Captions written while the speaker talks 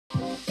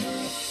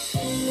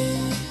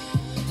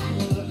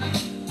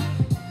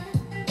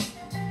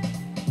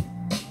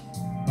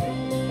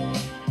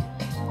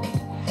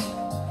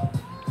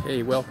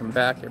Hey, welcome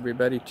back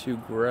everybody to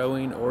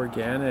Growing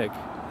Organic.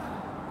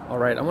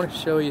 Alright, I want to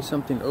show you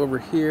something over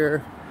here,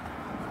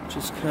 which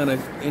is kind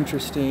of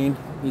interesting.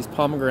 These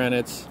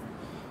pomegranates,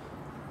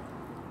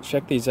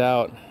 check these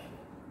out.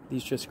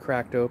 These just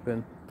cracked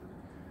open.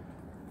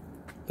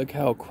 Look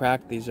how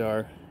cracked these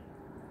are.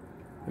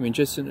 I mean,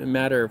 just in a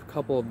matter of a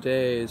couple of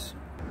days,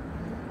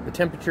 the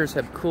temperatures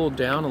have cooled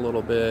down a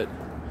little bit.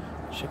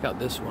 Check out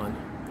this one.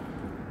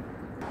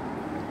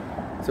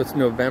 So it's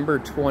November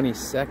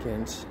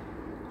 22nd.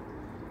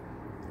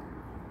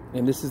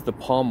 And this is the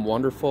Pomegranate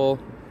Wonderful.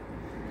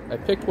 I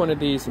picked one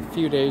of these a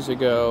few days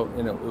ago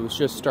and it was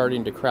just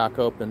starting to crack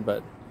open,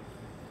 but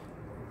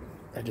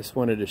I just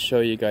wanted to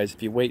show you guys,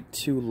 if you wait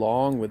too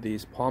long with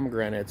these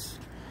pomegranates,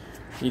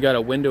 you got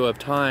a window of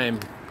time,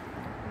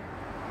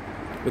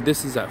 but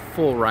this is at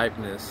full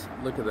ripeness.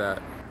 Look at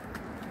that.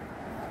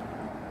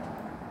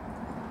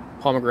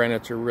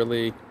 Pomegranates are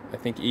really, I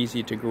think,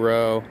 easy to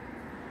grow.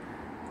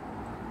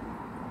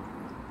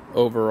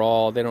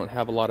 Overall, they don't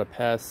have a lot of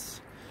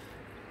pest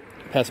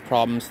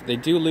problems. They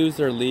do lose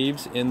their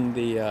leaves in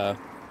the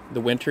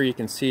winter. You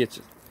can see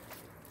it's,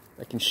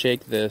 I can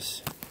shake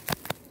this.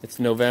 It's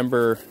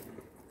November,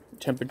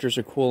 temperatures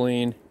are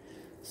cooling,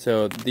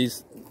 so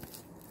these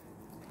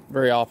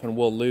very often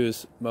will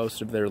lose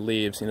most of their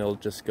leaves and it'll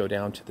just go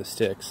down to the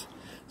sticks.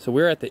 So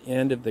we're at the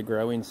end of the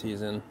growing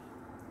season.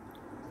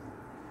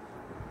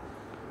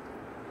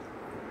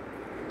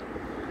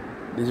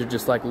 These are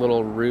just like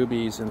little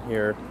rubies in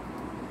here.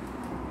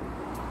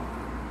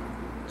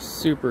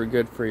 Super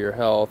good for your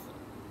health.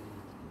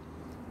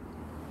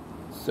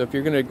 So if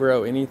you're going to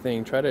grow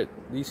anything, try to at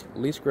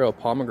least grow a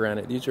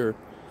pomegranate. These are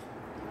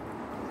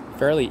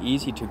fairly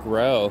easy to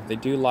grow. They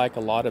do like a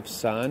lot of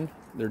sun.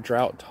 They're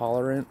drought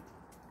tolerant.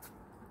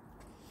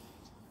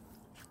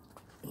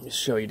 Let me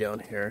show you down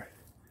here.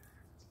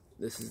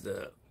 This is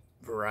the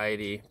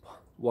variety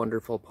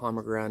Wonderful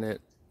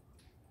Pomegranate.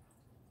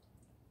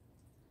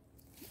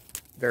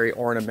 Very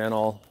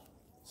ornamental.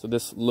 So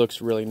this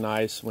looks really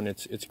nice when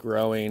it's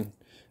growing,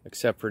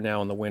 except for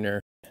now in the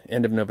winter.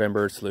 End of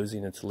November, it's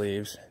losing its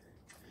leaves.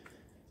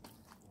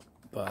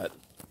 But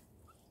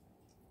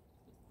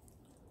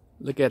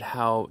look at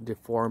how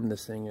deformed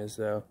this thing is,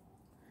 though.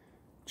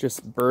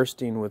 Just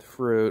bursting with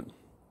fruit.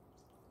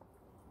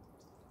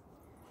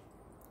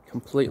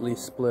 Completely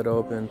split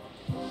open.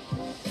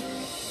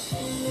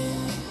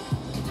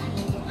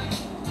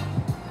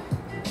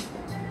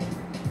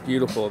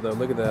 Beautiful, though.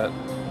 Look at that.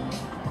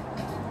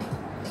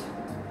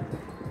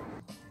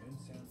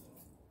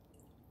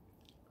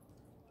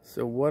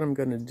 So what I'm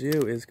going to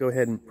do is go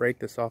ahead and break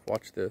this off.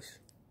 Watch this.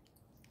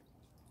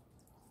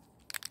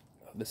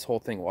 This whole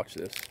thing, watch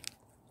this.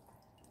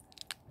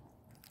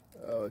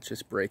 Oh, it's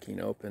just breaking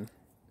open.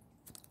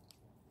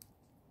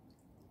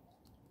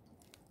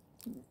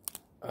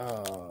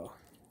 Oh,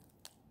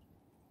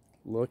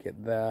 look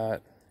at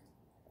that.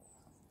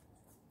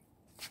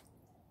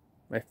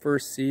 My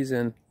first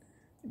season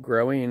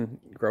growing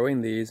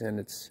these, and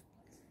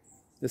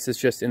this is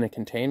just in a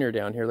container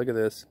down here. Look at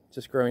this.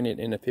 Just growing it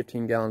in a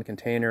 15-gallon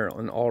container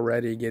and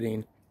already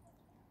getting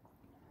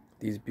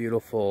these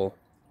beautiful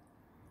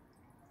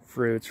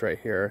fruits right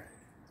here.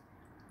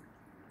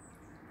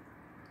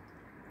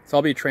 So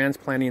I'll be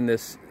transplanting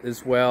this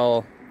as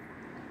well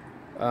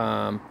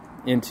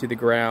into the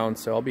ground.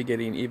 So I'll be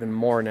getting even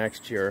more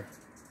next year.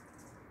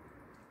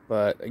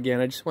 But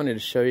again, I just wanted to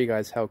show you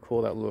guys how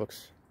cool that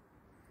looks.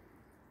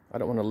 I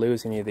don't want to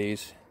lose any of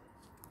these.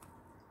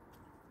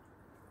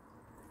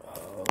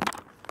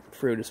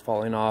 Fruit is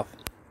falling off.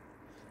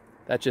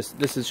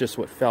 This is just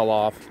what fell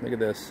off. Look at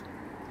this.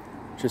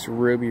 Just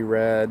ruby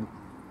red.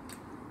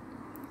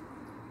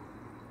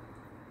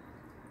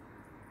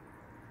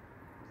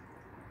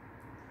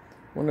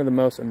 One of the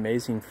most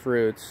amazing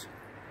fruits.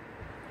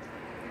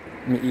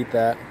 Let me eat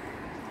that.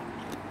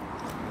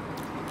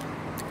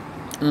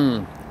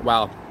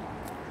 Wow.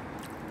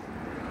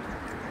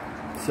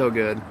 So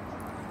good.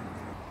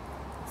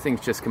 This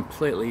thing's just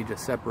completely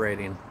just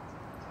separating.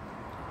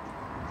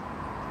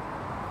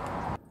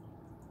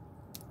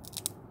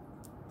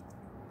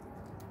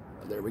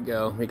 There we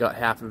go. We got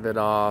half of it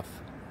off.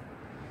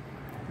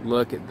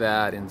 Look at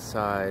that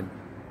inside.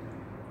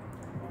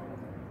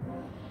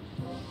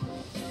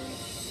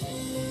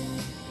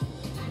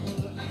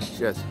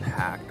 Just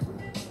packed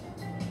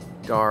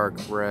with dark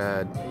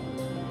red.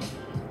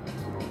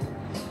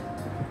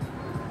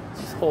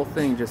 This whole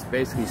thing just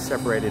basically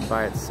separated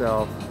by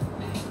itself.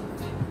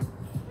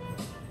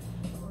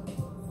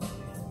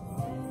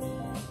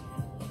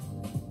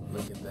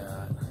 Look at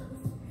that.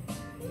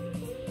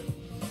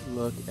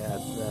 Look at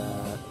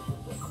that.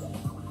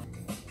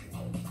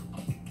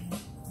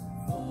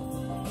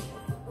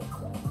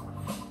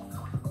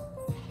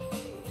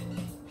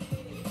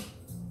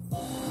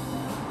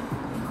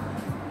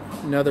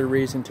 Another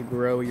reason to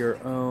grow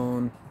your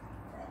own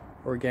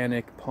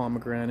organic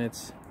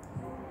pomegranates.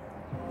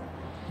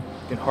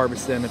 You can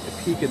harvest them at the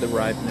peak of the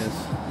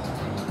ripeness.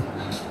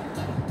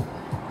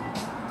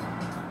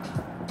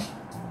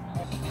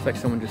 It's like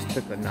someone just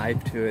took a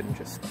knife to it and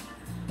just,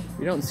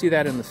 you don't see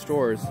that in the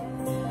stores.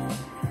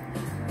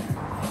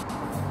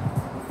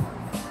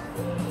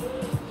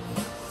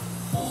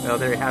 Well,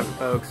 there you have it,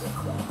 folks.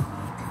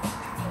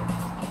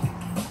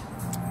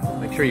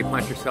 Make sure you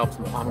plant yourself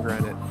some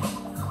pomegranate.